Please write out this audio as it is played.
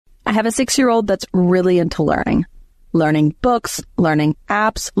I have a 6-year-old that's really into learning books, learning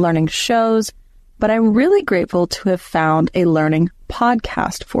apps, learning shows, but I'm really grateful to have found a learning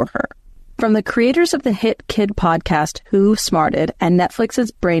podcast for her. From the creators of the hit kid podcast Who Smarted and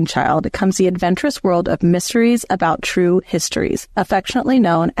Netflix's Brainchild comes the adventurous world of mysteries about true histories, affectionately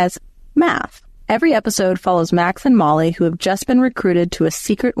known as math. Every episode follows Max and Molly, who have just been recruited to a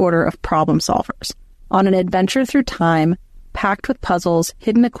secret order of problem solvers, on an adventure through time, packed with puzzles,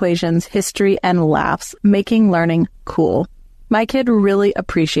 hidden equations, history, and laughs, making learning cool. My kid really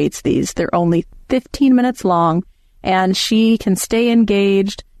appreciates these. They're only 15 minutes long, and she can stay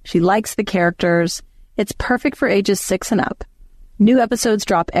engaged. She likes the characters. It's perfect for ages 6 and up. New episodes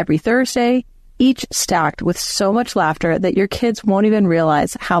drop every Thursday, each stacked with so much laughter that your kids won't even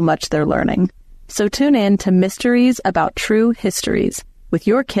realize how much they're learning. So tune in to Mysteries About True Histories with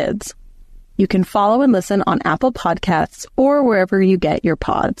your kids. You can follow and listen on Apple Podcasts or wherever you get your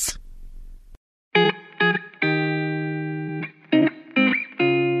pods.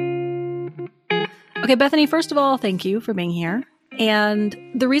 Okay, Bethany, first of all, thank you for being here. And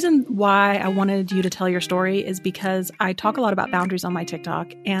the reason why I wanted you to tell your story is because I talk a lot about boundaries on my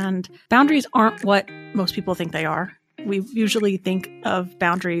TikTok, and boundaries aren't what most people think they are. We usually think of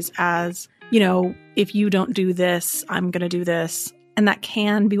boundaries as, you know, if you don't do this, I'm going to do this. And that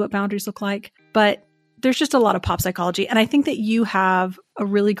can be what boundaries look like. But there's just a lot of pop psychology. And I think that you have a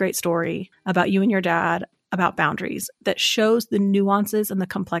really great story about you and your dad about boundaries that shows the nuances and the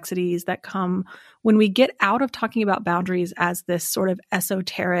complexities that come when we get out of talking about boundaries as this sort of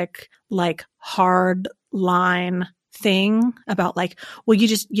esoteric, like hard line thing about like, well, you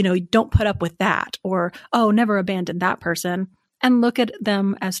just, you know, don't put up with that, or, oh, never abandon that person, and look at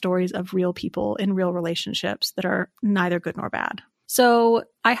them as stories of real people in real relationships that are neither good nor bad. So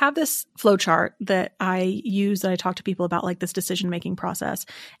I have this flow chart that I use, that I talk to people about, like this decision-making process.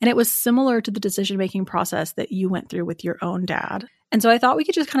 And it was similar to the decision-making process that you went through with your own dad. And so I thought we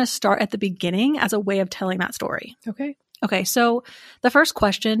could just kind of start at the beginning as a way of telling that story. Okay. So the first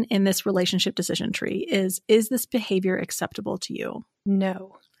question in this relationship decision tree is this behavior acceptable to you?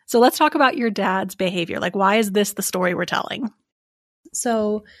 No. So let's talk about your dad's behavior. Like, why is this the story we're telling?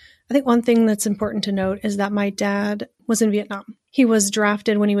 So I think one thing that's important to note is that my dad was in Vietnam. He was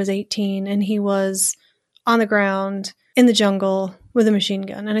drafted when he was 18, and he was on the ground in the jungle with a machine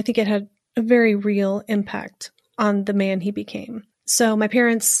gun. And I think it had a very real impact on the man he became. So my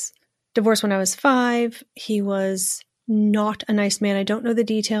parents divorced when I was 5. He was not a nice man. I don't know the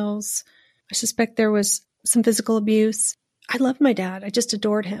details. I suspect there was some physical abuse. I loved my dad. I just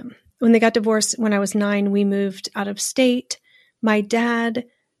adored him. When they got divorced when I was 9, we moved out of state. My dad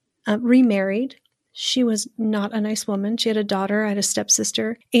remarried. She was not a nice woman. She had a daughter. I had a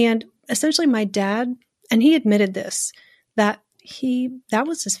stepsister. And essentially my dad, and he admitted this, that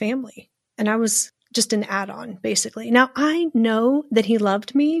was his family. And I was just an add-on, basically. Now, I know that he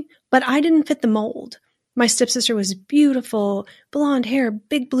loved me, but I didn't fit the mold. My stepsister was beautiful, blonde hair,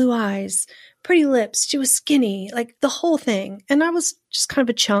 big blue eyes, pretty lips. She was skinny, like the whole thing. And I was just kind of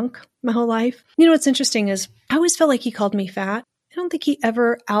a chunk my whole life. You know, what's interesting is I always felt like he called me fat. I don't think he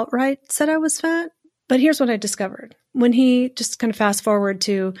ever outright said I was fat. But here's what I discovered. When he just kind of fast forward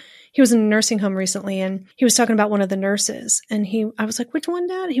to, he was in a nursing home recently, and he was talking about one of the nurses. And I was like, which one,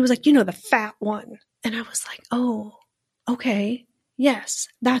 Dad? He was like, you know, the fat one. And I was like, oh, okay. Yes,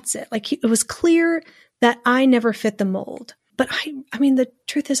 that's it. Like it was clear that I never fit the mold. But I mean, the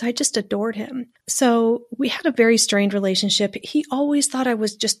truth is I just adored him. So we had a very strained relationship. He always thought I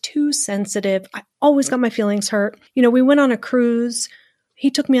was just too sensitive. I always got my feelings hurt. You know, we went on a cruise. He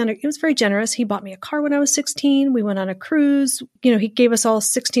took me on it was very generous. He bought me a car when I was 16. We went on a cruise. You know, he gave us all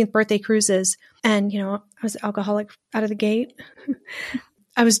 16th birthday cruises. And, you know, I was alcoholic out of the gate.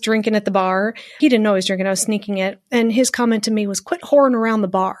 I was drinking at the bar. He didn't know I was drinking. I was sneaking it. And his comment to me was, quit whoring around the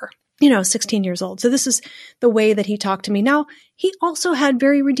bar. You know, 16 years old. So this is the way that he talked to me. Now, he also had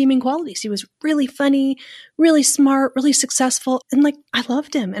very redeeming qualities. He was really funny, really smart, really successful. And like, I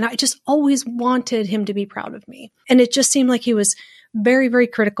loved him. And I just always wanted him to be proud of me. And it just seemed like he was very, very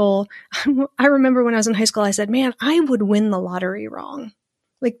critical. I remember when I was in high school, I said, man, I would win the lottery wrong.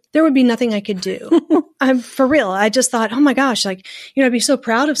 Like there would be nothing I could do. I'm for real. I just thought, oh my gosh, like, you know, I'd be so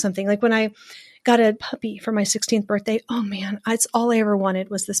proud of something. Like when I got a puppy for my 16th birthday. Oh man, it's all I ever wanted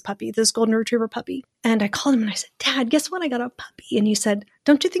was this puppy, this golden retriever puppy. And I called him and I said, Dad, guess what? I got a puppy. And he said,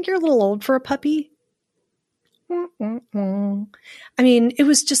 don't you think you're a little old for a puppy? I mean, it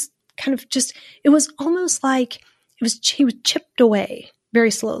was just kind of it was almost like he was chipped away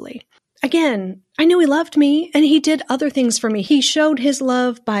very slowly. again, I knew he loved me and he did other things for me. He showed his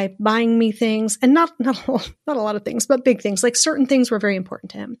love by buying me things, and not a lot of things, but big things. Like certain things were very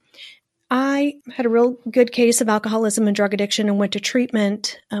important to him. I had a real good case of alcoholism and drug addiction and went to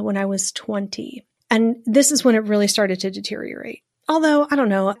treatment when I was 20. And this is when it really started to deteriorate. Although, I don't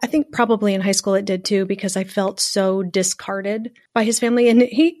know, I think probably in high school it did too, because I felt so discarded by his family. And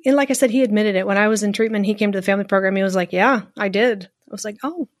like I said, he admitted it. When I was in treatment, he came to the family program. He was like, yeah, I did. I was like,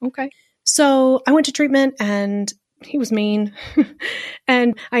 oh, okay. So I went to treatment and he was mean.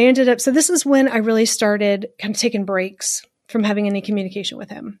 And I ended up, so this is when I really started kind of taking breaks from having any communication with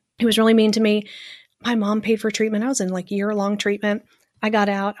him. He was really mean to me. My mom paid for treatment. I was in like year-long treatment. I got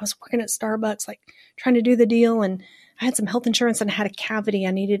out. I was working at Starbucks, like trying to do the deal. And I had some health insurance and I had a cavity.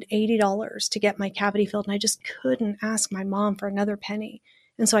 I needed $80 to get my cavity filled. And I just couldn't ask my mom for another penny.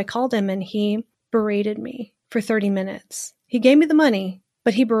 And so I called him and he berated me for 30 minutes. He gave me the money,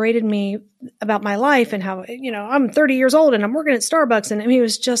 but he berated me about my life and how, I'm 30 years old and I'm working at Starbucks. And he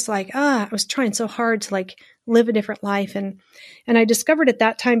was just like, I was trying so hard to like live a different life. And I discovered at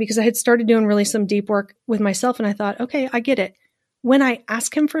that time, because I had started doing really some deep work with myself. And I thought, okay, I get it. When I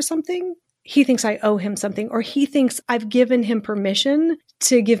ask him for something, he thinks I owe him something, or he thinks I've given him permission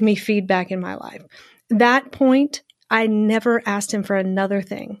to give me feedback in my life. That point, I never asked him for another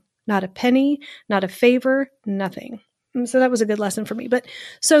thing, not a penny, not a favor, nothing. And so that was a good lesson for me. But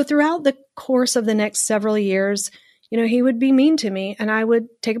so throughout the course of the next several years, he would be mean to me and I would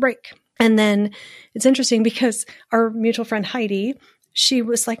take a break. And then it's interesting because our mutual friend Heidi, she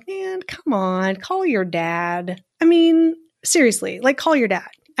was like, man, come on, call your dad. I mean, seriously, like call your dad.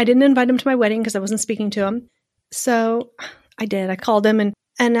 I didn't invite him to my wedding because I wasn't speaking to him. So I did. I called him and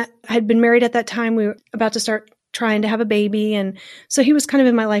I had been married at that time. We were about to start trying to have a baby. And so he was kind of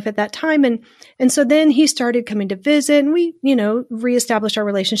in my life at that time. And so then he started coming to visit and we, reestablished our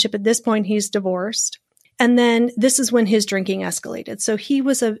relationship. At this point, he's divorced. And then this is when his drinking escalated. So he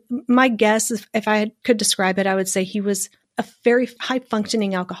was my guess, if I could describe it, I would say he was a very high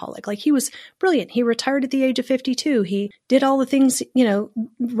functioning alcoholic. Like he was brilliant. He retired at the age of 52. He did all the things,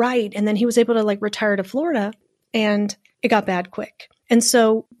 right. And then he was able to like retire to Florida and it got bad quick. And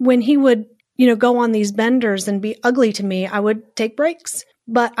so when he would, go on these benders and be ugly to me, I would take breaks.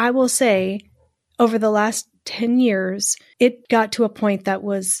 But I will say over the last 10 years, it got to a point that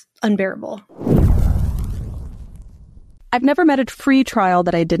was unbearable. I've never met a free trial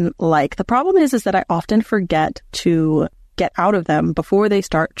that I didn't like. The problem is that I often forget to get out of them before they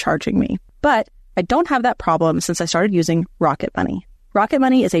start charging me. But I don't have that problem since I started using Rocket Money. Rocket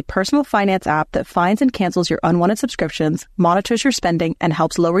Money is a personal finance app that finds and cancels your unwanted subscriptions, monitors your spending, and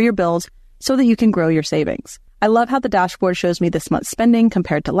helps lower your bills so that you can grow your savings. I love how the dashboard shows me this month's spending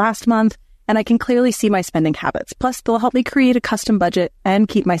compared to last month, and I can clearly see my spending habits. Plus, they'll help me create a custom budget and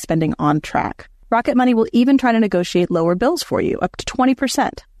keep my spending on track. Rocket Money will even try to negotiate lower bills for you, up to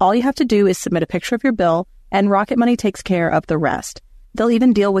 20%. All you have to do is submit a picture of your bill, and Rocket Money takes care of the rest. They'll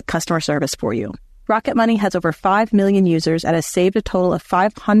even deal with customer service for you. Rocket Money has over 5 million users and has saved a total of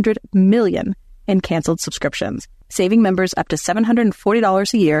 $500 million in canceled subscriptions, saving members up to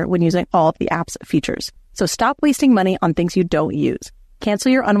 $740 a year when using all of the app's features. So stop wasting money on things you don't use.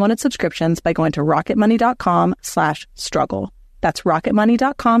 Cancel your unwanted subscriptions by going to rocketmoney.com/struggle. That's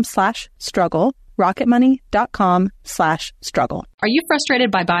rocketmoney.com/struggle. rocketmoney.com/struggle. Are you frustrated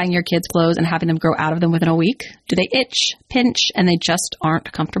by buying your kids clothes and having them grow out of them within a week? Do they itch, pinch, and they just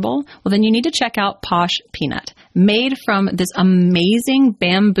aren't comfortable? Well, then you need to check out Posh Peanut. Made from this amazing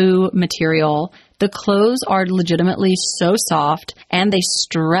bamboo material, the clothes are legitimately so soft and they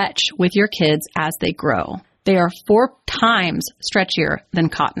stretch with your kids as they grow. They are 4 times stretchier than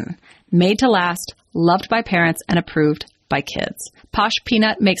cotton. Made to last, loved by parents, and approved by kids. Posh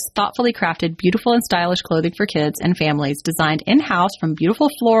Peanut makes thoughtfully crafted, beautiful and stylish clothing for kids and families, designed in-house from beautiful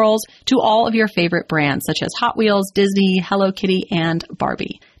florals to all of your favorite brands such as Hot Wheels, Disney, Hello Kitty, and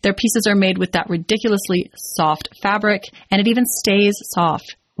Barbie. Their pieces are made with that ridiculously soft fabric, and it even stays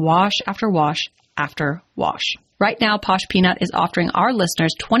soft wash after wash after wash. Right now, Posh Peanut is offering our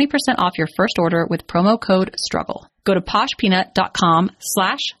listeners 20% off your first order with promo code STRUGGLE. Go to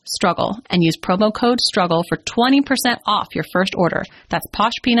poshpeanut.com/struggle and use promo code STRUGGLE for 20% off your first order. That's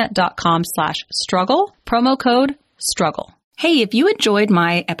poshpeanut.com/struggle, promo code STRUGGLE. Hey, if you enjoyed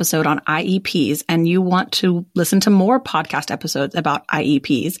my episode on IEPs and you want to listen to more podcast episodes about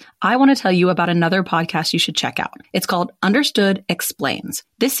IEPs, I want to tell you about another podcast you should check out. It's called Understood Explains.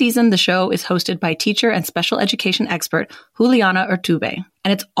 This season, the show is hosted by teacher and special education expert Juliana Urtubey,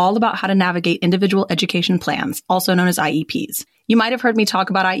 and it's all about how to navigate individual education plans, also known as IEPs. You might have heard me talk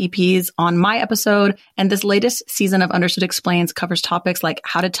about IEPs on my episode, and this latest season of Understood Explains covers topics like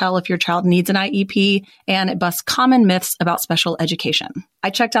how to tell if your child needs an IEP, and it busts common myths about special education. I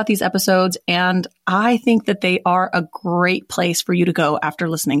checked out these episodes, and I think that they are a great place for you to go after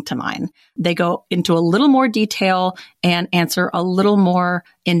listening to mine. They go into a little more detail and answer a little more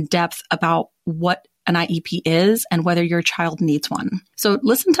in depth about what an IEP is and whether your child needs one. So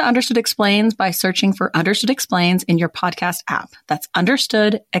listen to Understood Explains by searching for Understood Explains in your podcast app. That's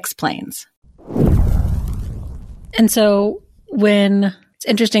Understood Explains. And so it's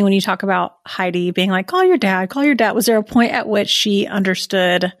interesting when you talk about Heidi being like, call your dad. Was there a point at which she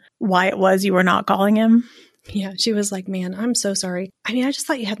understood why it was you were not calling him? Yeah, she was like, man, I'm so sorry. I mean, I just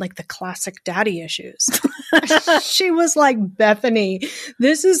thought you had like the classic daddy issues. She was like, Bethany,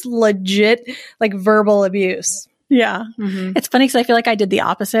 this is legit like verbal abuse. Yeah. Mm-hmm. It's funny because I feel like I did the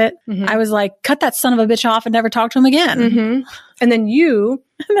opposite. Mm-hmm. I was like, cut that son of a bitch off and never talk to him again. Mm-hmm. And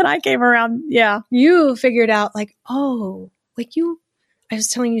then I came around. Yeah. You figured out like, oh, like I was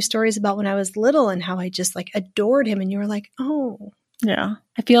telling you stories about when I was little and how I just like adored him. And you were like, oh. Yeah.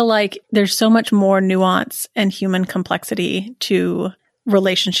 I feel like there's so much more nuance and human complexity to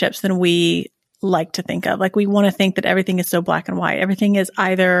relationships than we like to think of. Like we want to think that everything is so black and white. Everything is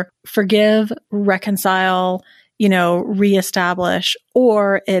either forgive, reconcile, reestablish,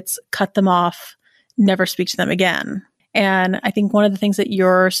 or it's cut them off, never speak to them again. And I think one of the things that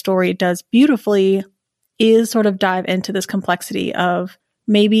your story does beautifully is sort of dive into this complexity of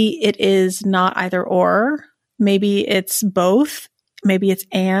maybe it is not either or, maybe it's both. Maybe it's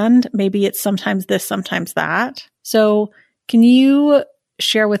maybe it's sometimes this, sometimes that. So can you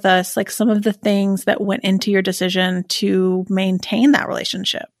share with us like some of the things that went into your decision to maintain that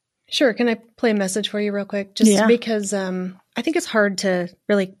relationship? Sure. Can I play a message for you real quick? Just because I think it's hard to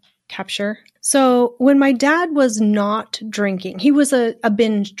really capture. So when my dad was not drinking, he was a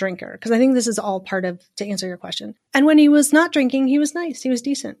binge drinker, because I think this is all part of, to answer your question. And when he was not drinking, he was nice. He was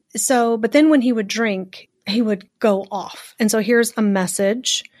decent. So, but then when he would drink, he would go off. And so here's a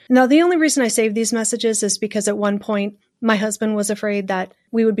message. Now, the only reason I saved these messages is because at one point, my husband was afraid that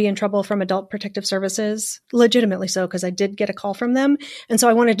we would be in trouble from Adult Protective Services, legitimately so, because I did get a call from them. And so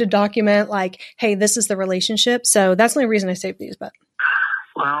I wanted to document like, hey, this is the relationship. So that's the only reason I saved these. But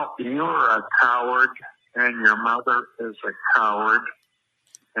well, you're a coward and your mother is a coward.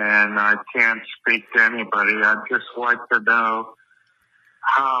 And I can't speak to anybody. I'd just like to know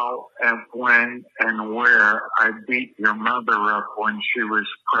how and when and where I beat your mother up when she was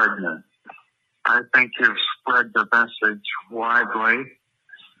pregnant. I think you've spread the message widely,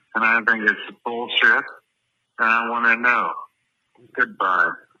 and I think it's bullshit, and I want to know.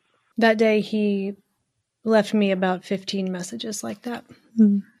 Goodbye. That day, he left me about 15 messages like that.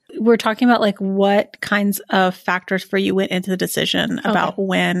 We're talking about like what kinds of factors for you went into the decision about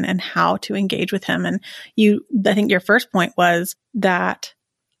when and how to engage with him. And I think your first point was that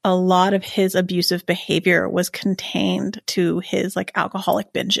a lot of his abusive behavior was contained to his like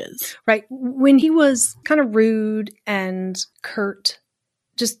alcoholic binges. Right. When he was kind of rude and curt,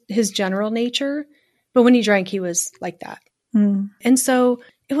 just his general nature. But when he drank, he was like that. And so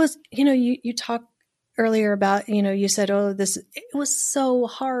it was, you talked earlier about, you said, it was so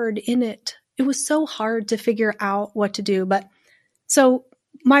hard in it. It was so hard to figure out what to do. But so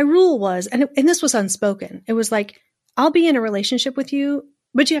my rule was, and this was unspoken. It was like, I'll be in a relationship with you,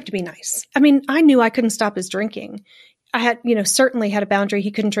 but you have to be nice. I mean, I knew I couldn't stop his drinking. I had, certainly had a boundary.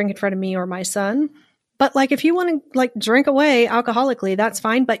 He couldn't drink in front of me or my son. But like, if you want to like drink away alcoholically, that's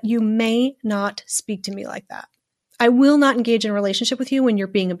fine. But you may not speak to me like that. I will not engage in a relationship with you when you're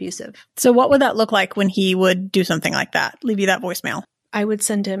being abusive. So what would that look like when he would do something like that? Leave you that voicemail? I would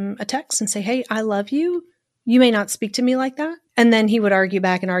send him a text and say, hey, I love you. You may not speak to me like that. And then he would argue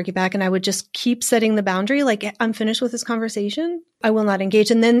back. And I would just keep setting the boundary. Like, I'm finished with this conversation. I will not engage.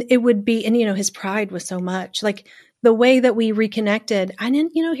 And then it would be, and his pride was so much. Like the way that we reconnected. And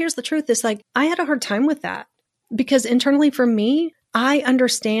then, here's the truth. Is like, I had a hard time with that because internally for me, I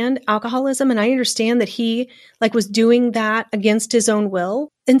understand alcoholism and I understand that he like was doing that against his own will.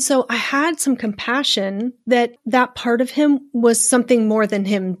 And so I had some compassion that part of him was something more than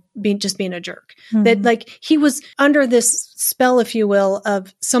him being a jerk. Mm-hmm. That like he was under this spell, if you will,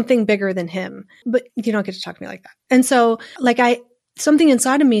 of something bigger than him. But you don't get to talk to me like that. And so like something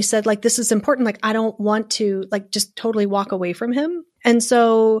inside of me said like, this is important. Like, I don't want to like just totally walk away from him. And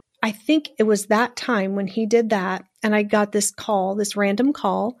so I think it was that time when he did that. And I got this random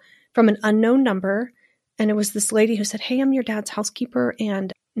call from an unknown number. And it was this lady who said, hey, I'm your dad's housekeeper.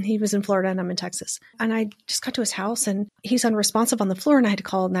 And He was in Florida and I'm in Texas. And I just got to his house and he's unresponsive on the floor and I had to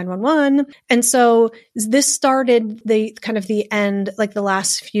call 911. And so this started the kind of the end, like the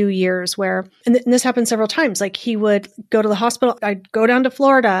last few years where, and this happened several times, like he would go to the hospital. I'd go down to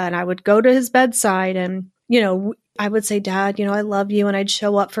Florida and I would go to his bedside and, I would say, Dad, I love you. And I'd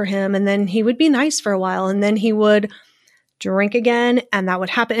show up for him. And then he would be nice for a while. And then he would drink again. And that would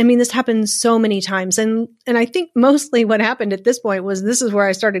happen. I mean, this happened so many times. And I think mostly what happened at this point was this is where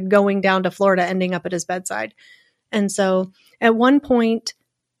I started going down to Florida, ending up at his bedside. And so at one point,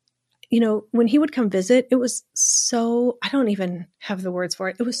 when he would come visit, it was so, I don't even have the words for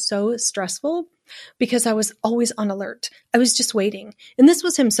it. It was so stressful because I was always on alert. I was just waiting. And this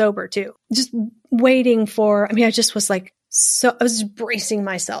was him sober too, just waiting for, I just was like, so I was just bracing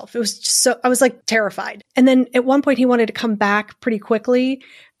myself. It was just I was like terrified. And then at one point he wanted to come back pretty quickly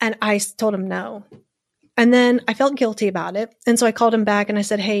and I told him no. And then I felt guilty about it. And so I called him back and I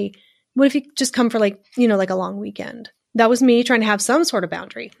said, hey, what if you just come for like a long weekend? That was me trying to have some sort of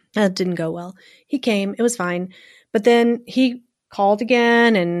boundary. That didn't go well. He came, it was fine. But then he called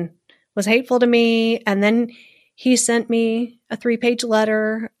again and was hateful to me. And then he sent me a 3-page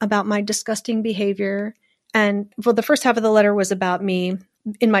letter about my disgusting behavior. And well, the first half of the letter was about me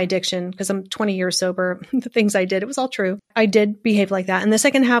in my addiction because I'm 20 years sober. The things I did, it was all true. I did behave like that. And the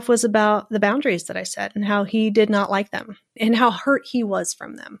second half was about the boundaries that I set and how he did not like them and how hurt he was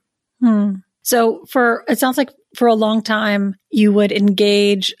from them. So it sounds like for a long time, you would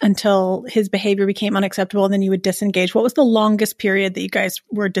engage until his behavior became unacceptable and then you would disengage. What was the longest period that you guys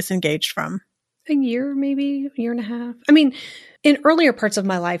were disengaged from? A year, maybe a year and a half. In earlier parts of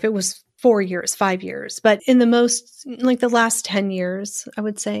my life, it was 4 years, 5 years, but in the the last 10 years, I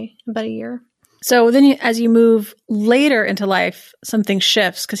would say about a year. So then as you move later into life, something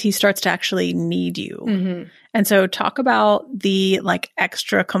shifts because he starts to actually need you. Mm-hmm. And so talk about the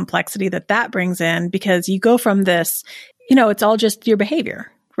extra complexity that brings in because you go from this, it's all just your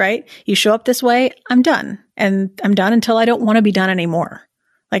behavior, right? You show up this way, I'm done. And I'm done until I don't want to be done anymore.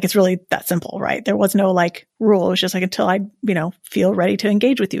 It's really that simple, right? There was no rule. It was just until I, feel ready to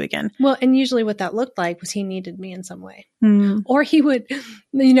engage with you again. Well, and usually what that looked like was he needed me in some way. Or he would,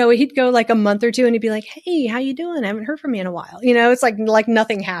 he'd go a month or two and he'd be like, hey, how you doing? I haven't heard from you in a while. It's like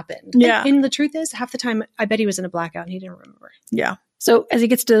nothing happened. Yeah. And the truth is half the time, I bet he was in a blackout and he didn't remember. Yeah. So as he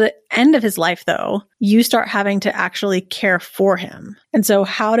gets to the end of his life, though, you start having to actually care for him. And so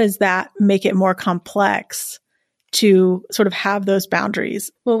how does that make it more complex to sort of have those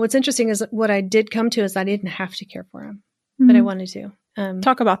boundaries? Well, what's interesting is what I did come to is I didn't have to care for him, but I wanted to.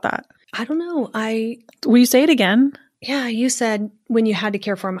 Talk about that. I don't know. Will you say it again? Yeah, you said when you had to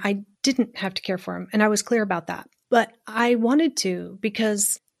care for him. I didn't have to care for him, and I was clear about that. But I wanted to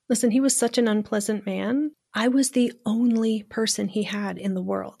because, listen, he was such an unpleasant man. I was the only person he had in the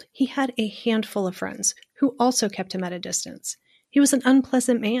world. He had a handful of friends who also kept him at a distance. He was an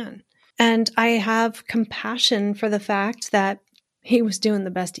unpleasant man. And I have compassion for the fact that he was doing the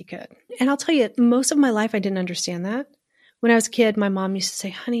best he could. And I'll tell you, most of my life, I didn't understand that. When I was a kid, my mom used to say,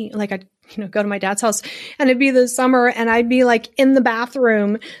 honey, I'd go to my dad's house and it'd be the summer and I'd be in the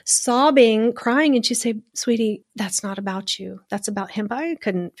bathroom sobbing, crying. And she'd say, sweetie, that's not about you. That's about him. But I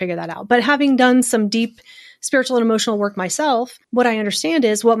couldn't figure that out. But having done some deep spiritual and emotional work myself, what I understand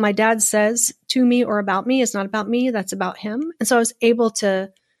is what my dad says to me or about me is not about me. That's about him. And so I was able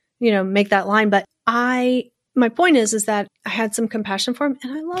to make that line. But my point is that I had some compassion for him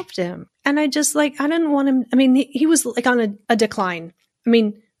and I loved him. And I just I didn't want him. He was on a decline.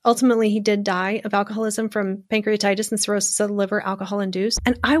 Ultimately he did die of alcoholism from pancreatitis and cirrhosis of the liver, alcohol induced.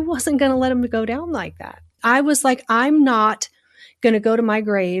 And I wasn't going to let him go down like that. I was I'm not going to go to my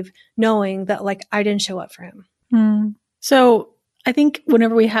grave knowing that I didn't show up for him. So I think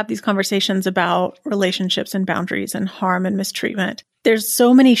whenever we have these conversations about relationships and boundaries and harm and mistreatment, there's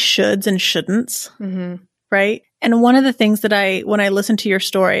so many shoulds and shouldn'ts, right? And one of the things that when I listen to your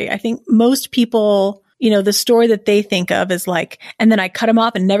story, I think most people, the story that they think of is and then I cut him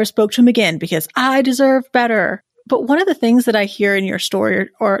off and never spoke to him again because I deserve better. But one of the things that I hear in your story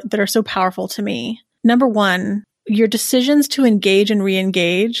or that are so powerful to me, number one, your decisions to engage and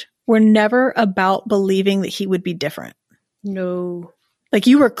re-engage were never about believing that he would be different. No.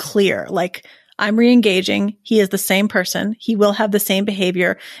 You were clear, I'm re-engaging. He is the same person. He will have the same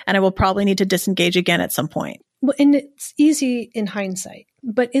behavior and I will probably need to disengage again at some point. Well, and it's easy in hindsight,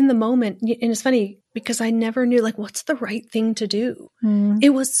 but in the moment, and it's funny because I never knew what's the right thing to do.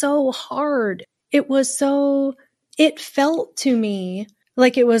 It was so hard. It felt to me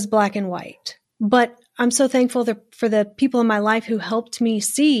like it was black and white, but I'm so thankful for the people in my life who helped me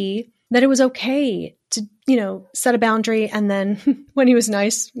see that it was okay to, set a boundary. And then when he was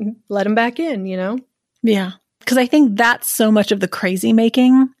nice, let him back in, Yeah. Because I think that's so much of the crazy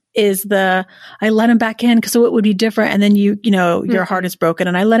making is I let him back in because so it would be different. And then your heart is broken.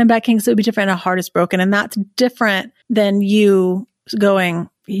 And I let him back in because it would be different and our heart is broken. And that's different than you going,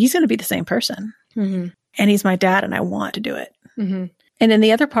 he's going to be the same person. Mm-hmm. And he's my dad and I want to do it. Mm-hmm. And then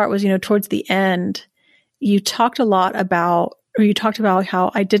the other part was, towards the end, you talked about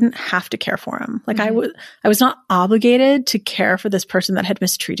how I didn't have to care for him. Like I was not obligated to care for this person that had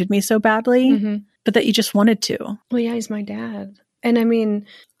mistreated me so badly, but that you just wanted to. Well, yeah, he's my dad. And I mean,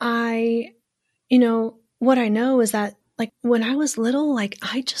 what I know is that like when I was little, like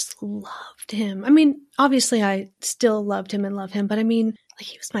I just loved him. I mean, obviously I still loved him and love him, but I mean, like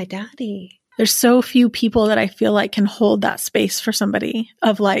he was my daddy. There's so few people that I feel like can hold that space for somebody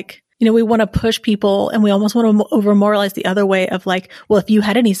of like, we want to push people and we almost want to over moralize the other way of like, well, if you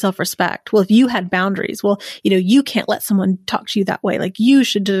had any self-respect, well, if you had boundaries, well, you can't let someone talk to you that way. Like you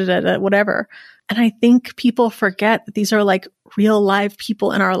should whatever. And I think people forget that these are like real live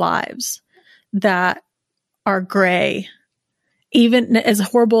people in our lives that are gray, even as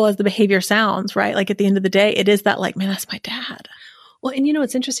horrible as the behavior sounds, right? Like at the end of the day, it is that like, man, that's my dad. Well, and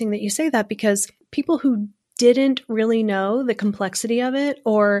it's interesting that you say that because people who didn't really know the complexity of it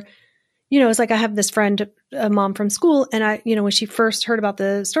or, it's like I have this friend, a mom from school, and when she first heard about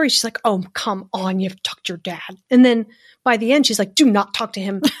the story, she's like, oh, come on, you've talked to your dad. And then by the end, she's like, do not talk to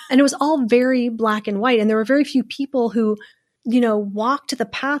him. And it was all very black and white. And there were very few people who, walked the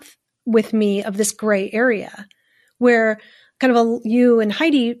path with me of this gray area where kind of you and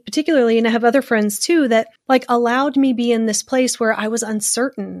Heidi particularly, and I have other friends too, that like allowed me be in this place where I was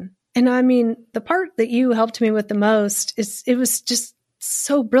uncertain. And I mean, the part that you helped me with the most is it was just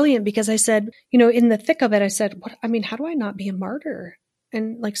so brilliant because I said, in the thick of it, I said, how do I not be a martyr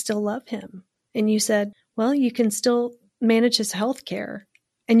and like still love him? And you said, well, you can still manage his health care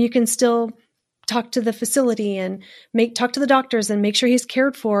and you can still talk to the facility and talk to the doctors and make sure he's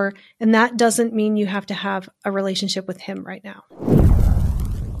cared for. And that doesn't mean you have to have a relationship with him right now.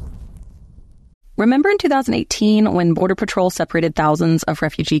 Remember in 2018 when Border Patrol separated thousands of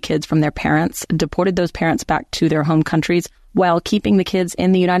refugee kids from their parents, deported those parents back to their home countries while keeping the kids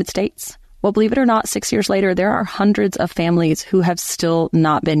in the United States? Well, believe it or not, 6 years later, there are hundreds of families who have still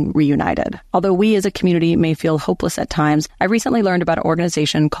not been reunited. Although we as a community may feel hopeless at times, I recently learned about an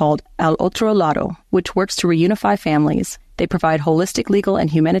organization called Al Otro Lado, which works to reunify families. They provide holistic legal and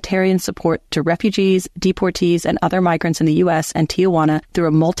humanitarian support to refugees, deportees, and other migrants in the U.S. and Tijuana through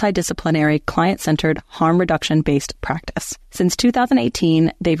a multidisciplinary, client-centered, harm reduction-based practice. Since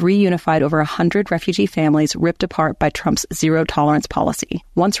 2018, they've reunified over 100 refugee families ripped apart by Trump's zero-tolerance policy.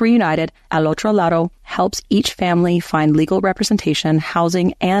 Once reunited, Al Otro Lado helps each family find legal representation,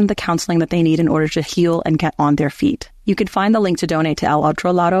 housing, and the counseling that they need in order to heal and get on their feet. You can find the link to donate to Al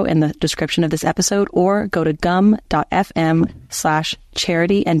Otro Lado in the description of this episode or go to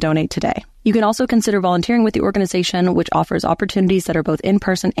gum.fm/charity and donate today. You can also consider volunteering with the organization, which offers opportunities that are both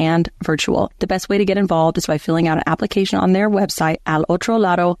in-person and virtual. The best way to get involved is by filling out an application on their website,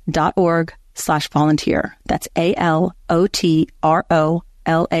 alotrolado.org/volunteer. That's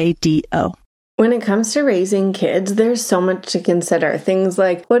ALOTROLADO. When it comes to raising kids, there's so much to consider. Things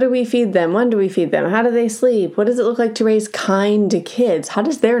like, what do we feed them? When do we feed them? How do they sleep? What does it look like to raise kind kids? How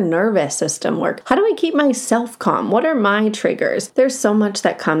does their nervous system work? How do I keep myself calm? What are my triggers? There's so much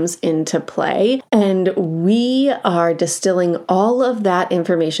that comes into play, and we are distilling all of that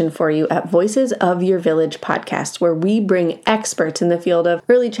information for you at Voices of Your Village podcast, where we bring experts in the field of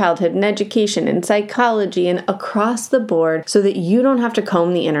early childhood and education and psychology and across the board so that you don't have to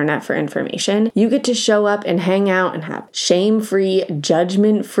comb the internet for information. You get to show up and hang out and have shame-free,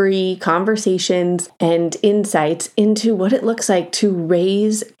 judgment-free conversations and insights into what it looks like to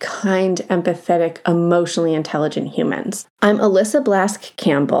raise kind, empathetic, emotionally intelligent humans. I'm Alyssa Blask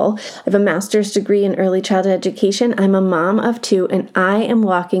Campbell. I have a master's degree in early childhood education. I'm a mom of 2, and I am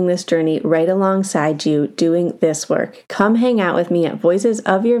walking this journey right alongside you doing this work. Come hang out with me at Voices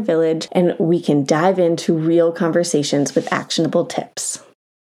of Your Village, and we can dive into real conversations with actionable tips.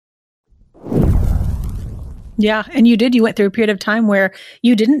 Yeah. And you went through a period of time where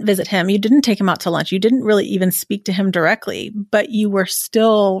you didn't visit him. You didn't take him out to lunch. You didn't really even speak to him directly, but you were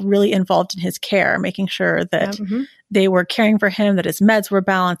still really involved in his care, making sure that they were caring for him, that his meds were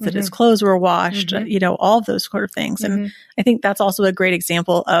balanced, that his clothes were washed, all of those sort of things. And I think that's also a great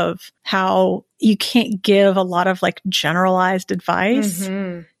example of how you can't give a lot of like generalized advice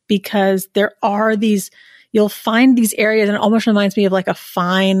because there are these you'll find these areas, and it almost reminds me of like a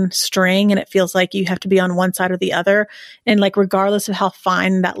fine string, and it feels like you have to be on one side or the other. And like, regardless of how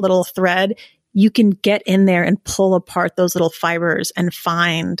fine that little thread, you can get in there and pull apart those little fibers and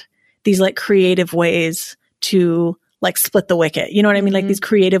find these like creative ways to like split the wicket. You know what I mean? Like these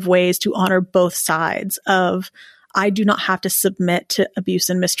creative ways to honor both sides of, I do not have to submit to abuse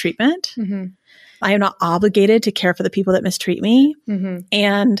and mistreatment. I am not obligated to care for the people that mistreat me.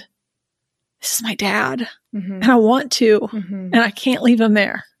 And this is my dad, and I want to, and I can't leave him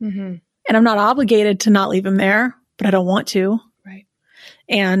there. And I'm not obligated to not leave him there, but I don't want to. Right.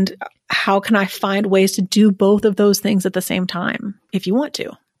 And how can I find ways to do both of those things at the same time if you want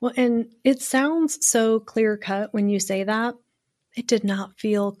to? Well, and it sounds so clear cut when you say that. It did not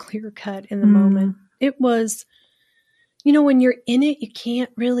feel clear cut in the moment. It was, you know, when you're in it, you can't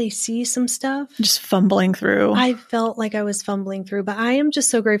really see some stuff. Just fumbling through. I felt like I was fumbling through, but I am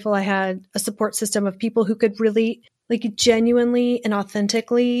just so grateful I had a support system of people who could really like genuinely and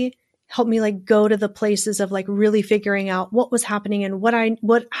authentically help me like go to the places of like really figuring out what was happening and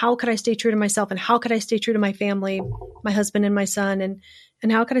how could I stay true to myself, and how could I stay true to my family, my husband and my son,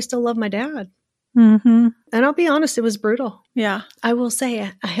 and how could I still love my dad? And I'll be honest, it was brutal. Yeah. I will say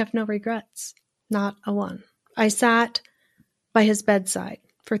I have no regrets. Not a one. I sat by his bedside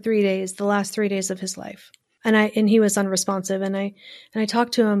for 3 days, the last 3 days of his life. And he was unresponsive. And I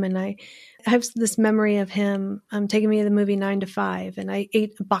talked to him, and I have this memory of him taking me to the movie 9 to 5. And I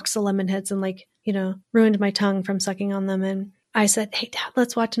ate a box of lemon heads and like, you know, ruined my tongue from sucking on them. And I said, "Hey Dad,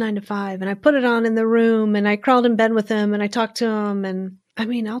 let's watch 9 to 5. And I put it on in the room, and I crawled in bed with him, and I talked to him. And I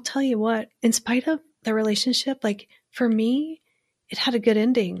mean, I'll tell you what, in spite of the relationship, like for me, it had a good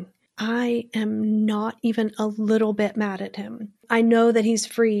ending. I am not even a little bit mad at him. I know that he's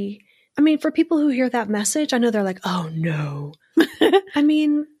free. I mean, for people who hear that message, I know they're like, oh no. I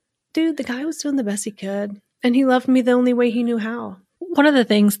mean, dude, the guy was doing the best he could, and he loved me the only way he knew how. One of the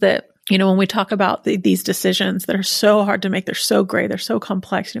things that, you know, when we talk about these decisions that are so hard to make, they're so gray, they're so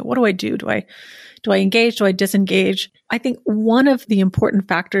complex. You know, what do I do? Do I engage? Do I disengage? I think one of the important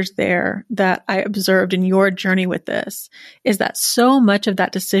factors there that I observed in your journey with this is that so much of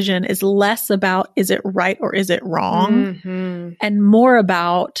that decision is less about, is it right or is it wrong? And more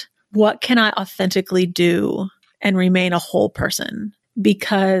about, what can I authentically do and remain a whole person?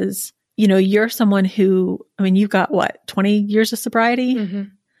 Because, you know, you're someone who, I mean, you've got what, 20 years of sobriety?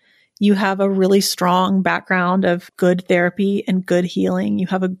 You have a really strong background of good therapy and good healing. You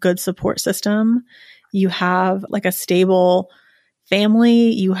have a good support system. You have like a stable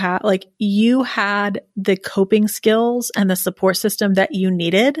family. You had the coping skills and the support system that you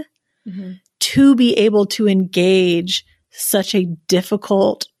needed to be able to engage such a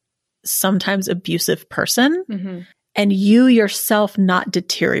difficult, sometimes abusive person, and you yourself not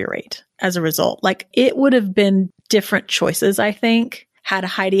deteriorate as a result. Like, it would have been different choices, I think, had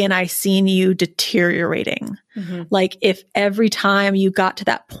Heidi and I seen you deteriorating. Like, if every time you got to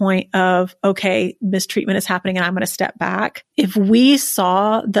that point of, okay, mistreatment is happening and I'm going to step back, if we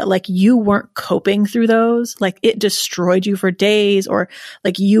saw that like you weren't coping through those, like it destroyed you for days, or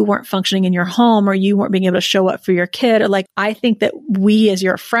like you weren't functioning in your home, or you weren't being able to show up for your kid, or like, I think that we as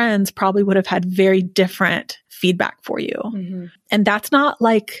your friends probably would have had very different feedback for you. And that's not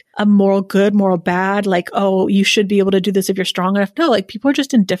like a moral good, moral bad, like, oh, you should be able to do this if you're strong enough. No, like, people are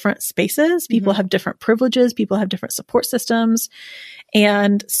just in different spaces. People have different privileges. People have different support systems.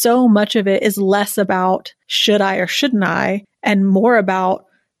 And so much of it is less about should I or shouldn't I, and more about,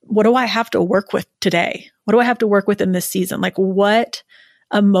 what do I have to work with today? What do I have to work with in this season? Like, what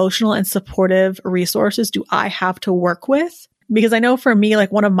emotional and supportive resources do I have to work with? Because I know for me,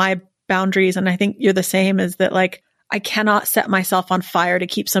 like, one of my boundaries, and I think you're the same, is that like, I cannot set myself on fire to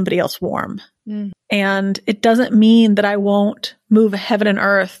keep somebody else warm. And it doesn't mean that I won't move heaven and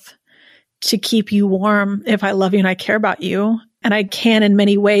earth to keep you warm if I love you and I care about you. And I can in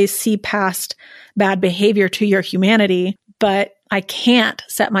many ways see past bad behavior to your humanity, but I can't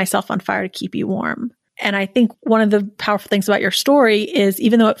set myself on fire to keep you warm. And I think one of the powerful things about your story is,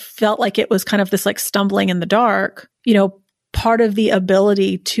 even though it felt like it was kind of this like stumbling in the dark, you know, part of the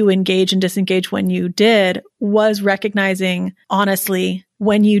ability to engage and disengage when you did was recognizing, honestly,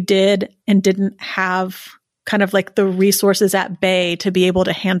 when you did and didn't have kind of like the resources at bay to be able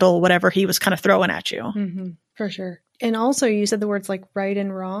to handle whatever he was kind of throwing at you. For sure. And also, you said the words like right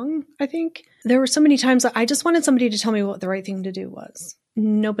and wrong. I think there were so many times that I just wanted somebody to tell me what the right thing to do was.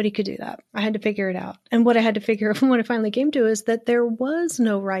 Nobody could do that. I had to figure it out. And what I had to figure out when it finally came to is that there was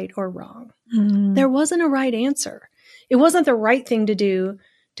no right or wrong. There wasn't a right answer. It wasn't the right thing to do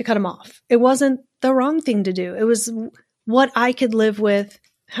to cut him off. It wasn't the wrong thing to do. It was what I could live with.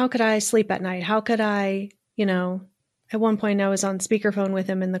 How could I sleep at night? How could I You know, at one point I was on speakerphone with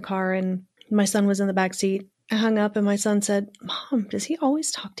him in the car and my son was in the back seat. I hung up and my son said, Mom, does he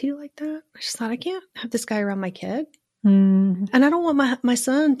always talk to you like that? I just thought, I can't have this guy around my kid. And I don't want my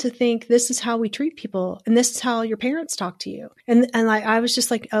son to think this is how we treat people and this is how your parents talk to you. And I was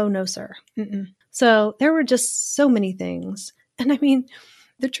just like, oh, no, sir. Mm-mm. So there were just so many things. And I mean,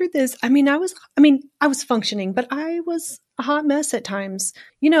 the truth is, I was functioning, but I was a hot mess at times.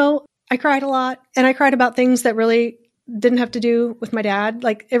 You know, I cried a lot and I cried about things that really didn't have to do with my dad.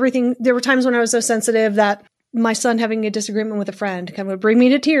 Like everything, there were times when I was so sensitive that my son having a disagreement with a friend kind of would bring me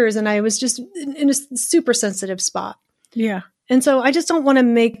to tears. And I was just in a super sensitive spot. Yeah. And so I just don't want to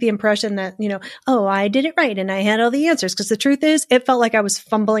make the impression that, you know, oh, I did it right and I had all the answers. Because the truth is, it felt like I was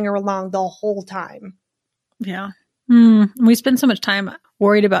fumbling along the whole time. Yeah. We spend so much time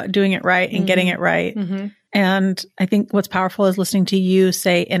worried about doing it right and getting it right. And I think what's powerful is listening to you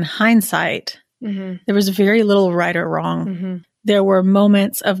say, in hindsight, there was very little right or wrong. There were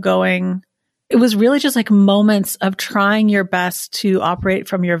moments of going, it was really just like moments of trying your best to operate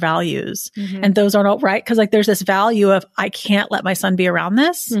from your values. And those aren't all right. Cause like there's this value of, I can't let my son be around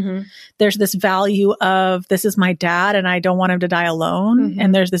this. There's this value of, this is my dad and I don't want him to die alone.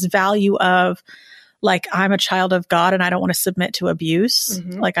 And there's this value of, like, I'm a child of God and I don't want to submit to abuse.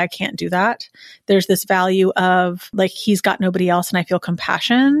 Like, I can't do that. There's this value of, like, he's got nobody else and I feel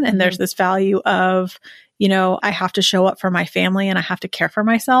compassion. And there's this value of, you know, I have to show up for my family and I have to care for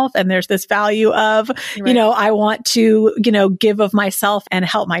myself. And there's this value of, you know, I want to, you know, give of myself and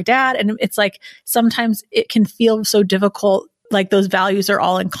help my dad. And it's like, sometimes it can feel so difficult. Like those values are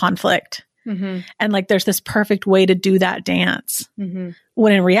all in conflict. And like, there's this perfect way to do that dance.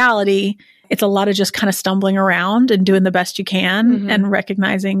 When in reality, it's a lot of just kind of stumbling around and doing the best you can and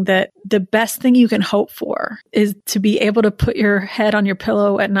recognizing that the best thing you can hope for is to be able to put your head on your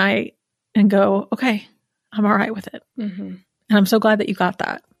pillow at night and go, okay, I'm all right with it. And I'm so glad that you got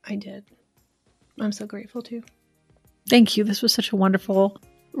that. I did. I'm so grateful too. Thank you. This was such a wonderful,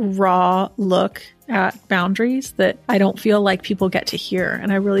 raw look at boundaries that I don't feel like people get to hear.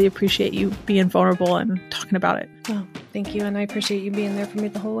 And I really appreciate you being vulnerable and talking about it. Oh, thank you. And I appreciate you being there for me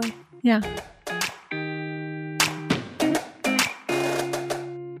the whole way. Yeah.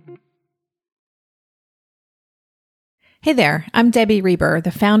 Hey there, I'm Debbie Reber,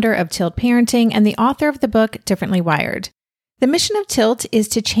 the founder of Tilt Parenting and the author of the book Differently Wired. The mission of Tilt is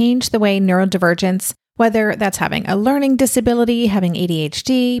to change the way neurodivergence, whether that's having a learning disability, having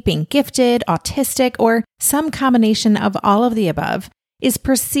ADHD, being gifted, autistic, or some combination of all of the above, is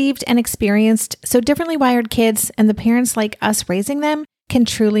perceived and experienced so differently wired kids and the parents like us raising them can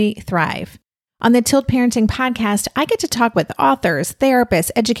truly thrive. On the Tilt Parenting podcast, I get to talk with authors,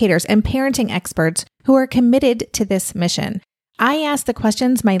 therapists, educators, and parenting experts who are committed to this mission. I ask the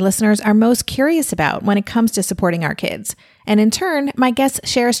questions my listeners are most curious about when it comes to supporting our kids. And in turn, my guests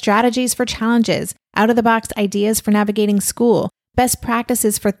share strategies for challenges, out-of-the-box ideas for navigating school, best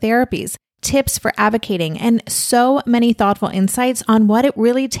practices for therapies, tips for advocating, and so many thoughtful insights on what it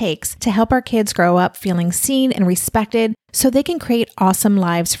really takes to help our kids grow up feeling seen and respected so they can create awesome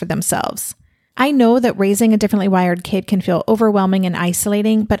lives for themselves. I know that raising a differently wired kid can feel overwhelming and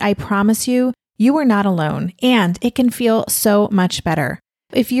isolating, but I promise you, you are not alone, and it can feel so much better.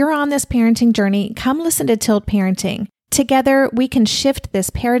 If you're on this parenting journey, come listen to Tilt Parenting. Together, we can shift this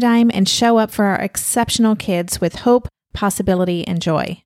paradigm and show up for our exceptional kids with hope, possibility, and joy.